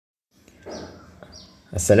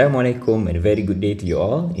Assalamualaikum and a very good day to you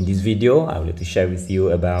all. In this video, I would like to share with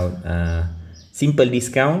you about simple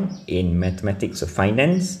discount in mathematics of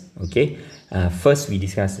finance. Okay, first we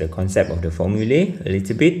discuss the concept of the formulae a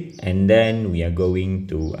little bit, and then we are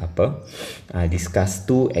going to discuss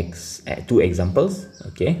two examples.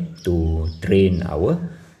 Okay, to train our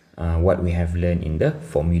what we have learned in the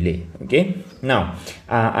formulae. Okay, now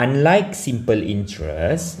unlike simple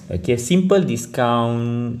interest, okay, simple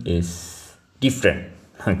discount is different.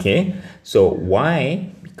 Okay, so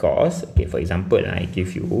why? Because, okay, for example, I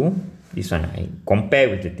give you this one. I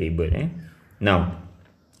compare with the table. Now,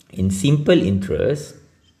 in simple interest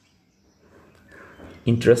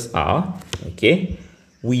are, okay,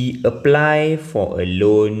 we apply for a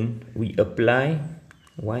loan. We apply.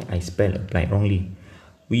 Why I spell apply wrongly?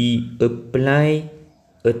 We apply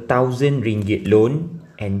 1,000 ringgit loan,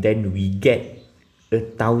 and then we get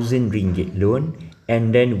 1,000 ringgit loan,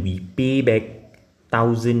 and then we pay back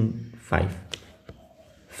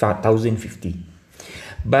 1,050.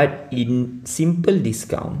 But in simple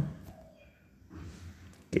discount,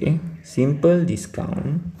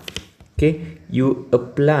 okay, you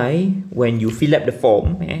apply when you fill up the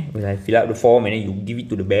form. When I fill up the form and then you give it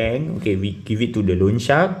to the bank. Okay, we give it to the loan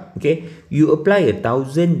shark. Okay, you apply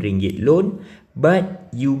 1,000 ringgit loan, but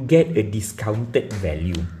you get a discounted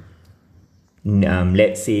value.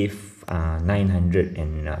 Let's say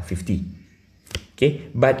 950.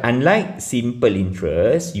 Okay, but unlike simple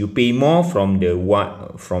interest, you pay more from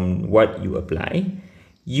what you apply.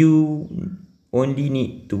 You only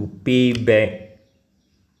need to pay back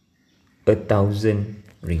 1,000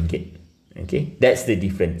 ringgit. Okay, that's the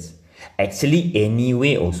difference. Actually,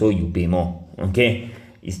 anyway, also you pay more. Okay,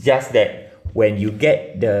 it's just that when you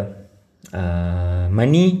get the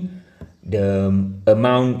money, the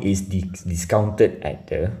amount is discounted at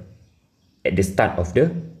the start of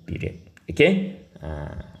the period. Okay.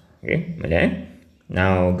 Okay,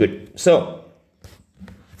 now good. So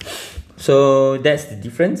that's the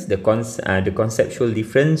difference, the conceptual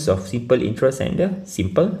difference of simple interest and the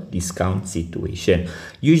simple discount situation.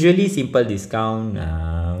 Usually simple discount,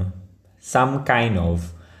 some kind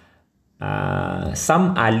of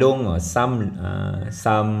some along or some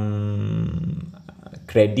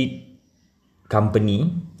credit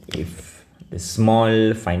company, if the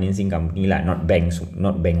small financing company lah, not bank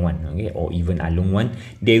one, okay, or even Along one,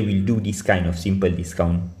 they will do this kind of simple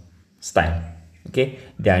discount style. Okay,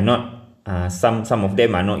 they are not some of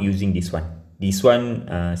them are not using this one. This one,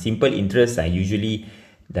 simple interest are usually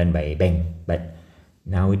done by bank, but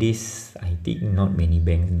nowadays I think not many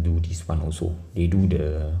banks do this one also. They do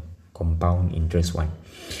the compound interest one.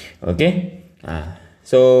 Okay,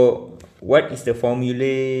 so what is the formula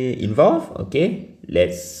involved? Okay,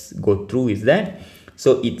 let's go through with that.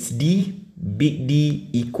 So it's D, big D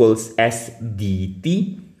equals S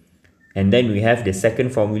dt, and then we have the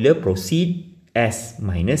second formula, proceed S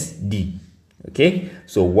minus D. Okay,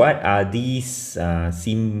 so what are these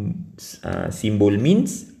symbol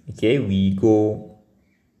means? Okay, we go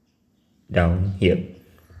down here.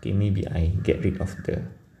 Okay, maybe I get rid of the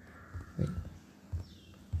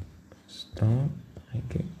stop. I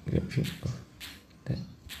get rid of that.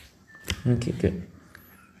 Okay, good.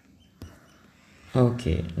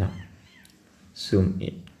 Okay, now zoom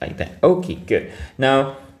it like that. Okay, good.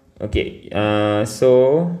 Now, okay,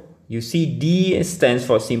 so you see D stands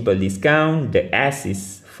for simple discount. The S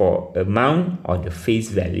is for amount or the face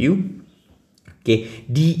value. Okay,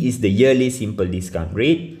 D is the yearly simple discount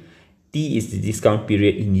rate. T is the discount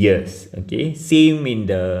period in years. Okay, same in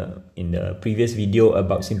the previous video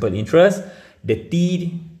about simple interest. The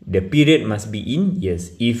period must be in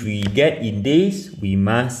years. If we get in days, we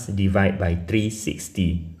must divide by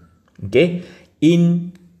 360. Okay,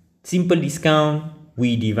 in simple discount,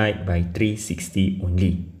 we divide by 360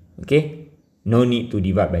 only. Okay, no need to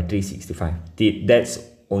divide by 365. That's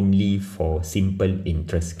only for simple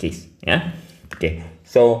interest case. Yeah. Okay,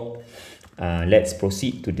 so let's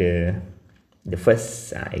proceed to the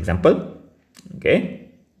first example.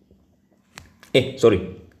 Okay.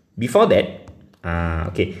 Sorry. Before that,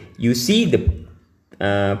 okay, you see the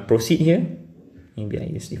proceed here. Maybe I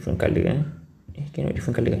use different color. Cannot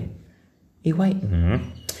different color. White.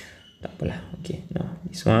 Tak apalah. Okay, now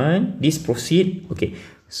this one, this proceed. Okay,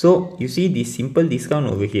 so you see this simple discount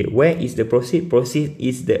over here. Where is the proceed? Proceed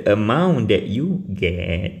is the amount that you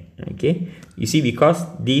get. Okay, you see, because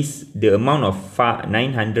the amount of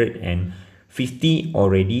 950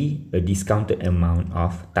 already a discounted amount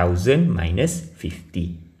of 1,000 minus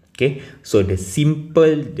 50. Okay, so the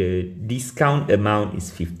discount amount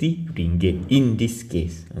is 50 ringgit in this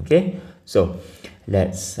case. Okay, so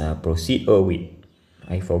let's proceed. Oh wait,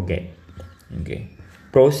 I forget. Okay,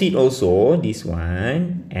 Proceed also, this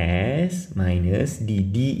one, S minus D.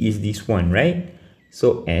 D is this one, right?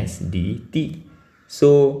 So S dt.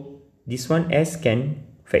 So this one S can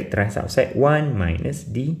factorize outside 1 minus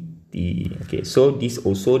dt. Okay, so this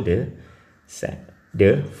also the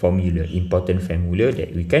formula, important formula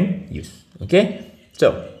that we can use. Okay,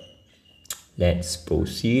 so let's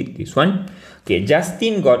proceed this one. Okay,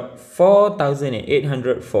 Justin got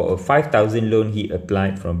 4,800 for a 5,000 loan he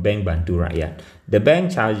applied from Bank Bantu Rakyat. The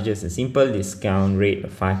bank charges a simple discount rate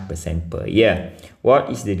of 5% per year. What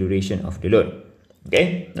is the duration of the loan?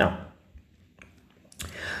 Okay, now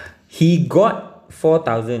he got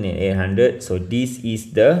 4,800, so this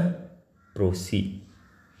is the proceed.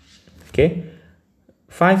 Okay,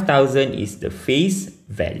 5,000 is the face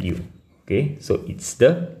value. Okay, so it's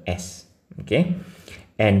the S. Okay,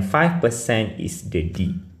 and 5% is the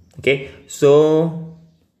D. Okay, so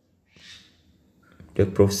the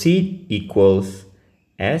proceed equals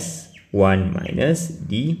S1 minus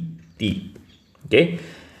DT. Okay.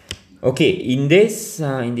 Okay, in this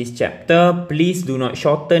chapter, please do not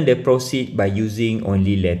shorten the proceed by using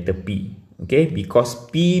only letter P. Okay, because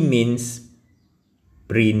P means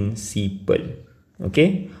principal.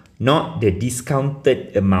 Okay, not the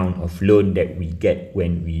discounted amount of loan that we get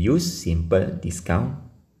when we use simple discount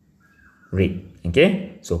rate.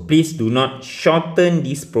 Okay, so please do not shorten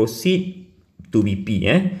this proceed to be P.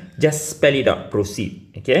 Just spell it out, proceed.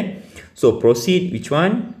 Okay, so proceed, which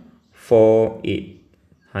one?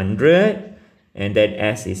 4,800, and then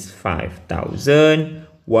S is 5,000.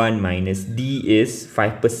 1 minus D is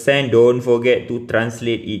 5%. Don't forget to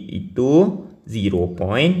translate it into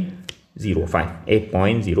 0.05,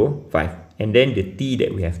 8.05, and then the T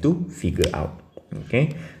that we have to figure out.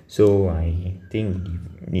 Okay, so I think we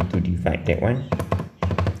need to divide that one.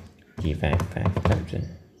 Divide 5,000,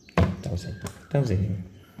 1,000,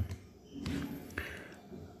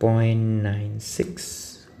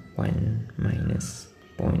 0.96, 1 minus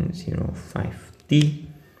 0.05 T,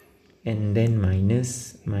 and then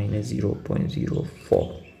minus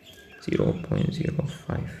 0.04,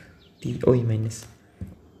 0.05 T. Oh, minus,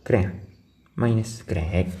 correct, minus,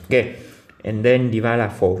 correct. Okay, and then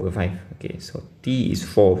divide 4 over 5. Okay, so T is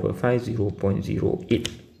 4 over 5, 0.08.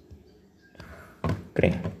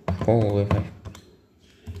 Correct, 4 over 5.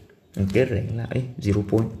 Correct lah,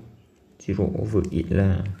 0.0 over 8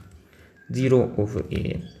 lah. 0 over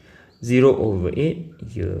 8. 0 over 8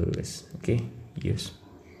 years. Okay, years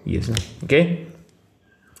lah. Okay,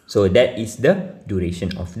 so that is the duration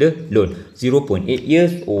of the loan. 0.8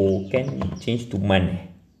 years, or can change to month.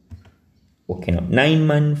 Or cannot, 9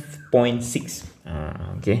 months, 0.6.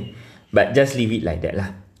 Okay, but just leave it like that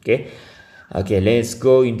lah. Okay, okay, let's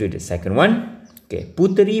go into the second one. Okay,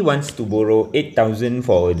 Puteri wants to borrow 8,000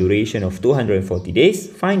 for a duration of 240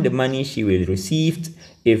 days. Find the money she will receive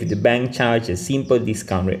if the bank charges a simple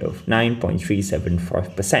discount rate of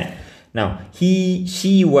 9.375%. Now,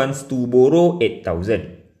 she wants to borrow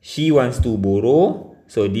 8,000. She wants to borrow,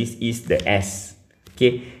 so this is the S.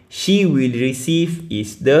 Okay, she will receive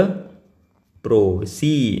is the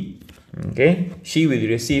proceed. Okay, she will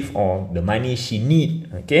receive, or the money she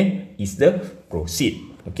need, okay, is the proceed.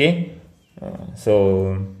 Okay,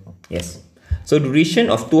 so yes, so duration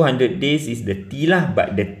of 200 days is the T lah,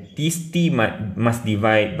 but this T must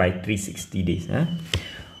divide by 360 days.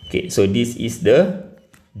 Okay, so this is the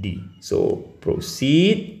D. So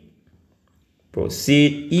proceed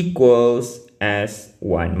equals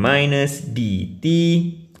S1 minus DT.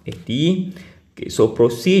 Okay, so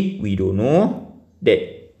proceed, we don't know that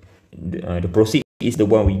the proceed is the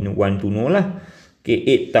one we want to know lah. Okay,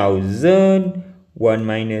 8,000, 1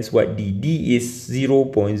 minus what DD is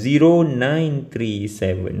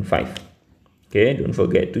 0.09375. Okay, don't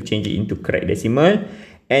forget to change it into correct decimal.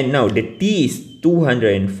 And now the T is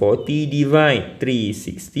 240 divide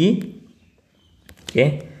 360.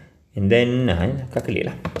 Okay, and then calculate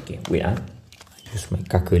lah. Okay, wait use my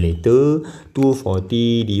calculator.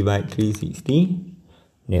 240 divide 360.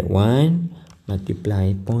 That one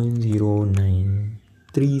multiply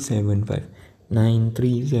 0.09375.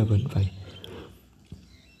 9375.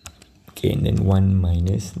 Okay, and then 1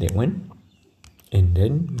 minus that one, and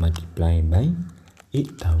then multiply by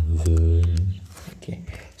 8,000. Okay,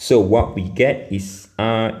 so what we get is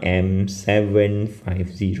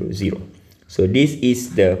RM7500. So this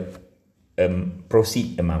is the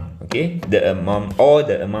proceed amount. Okay, the amount, or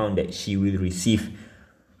the amount that she will receive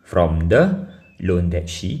from the loan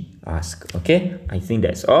that she asked. Okay, I think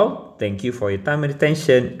that's all. Thank you for your time and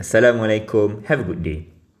attention. Assalamualaikum. Have a good day.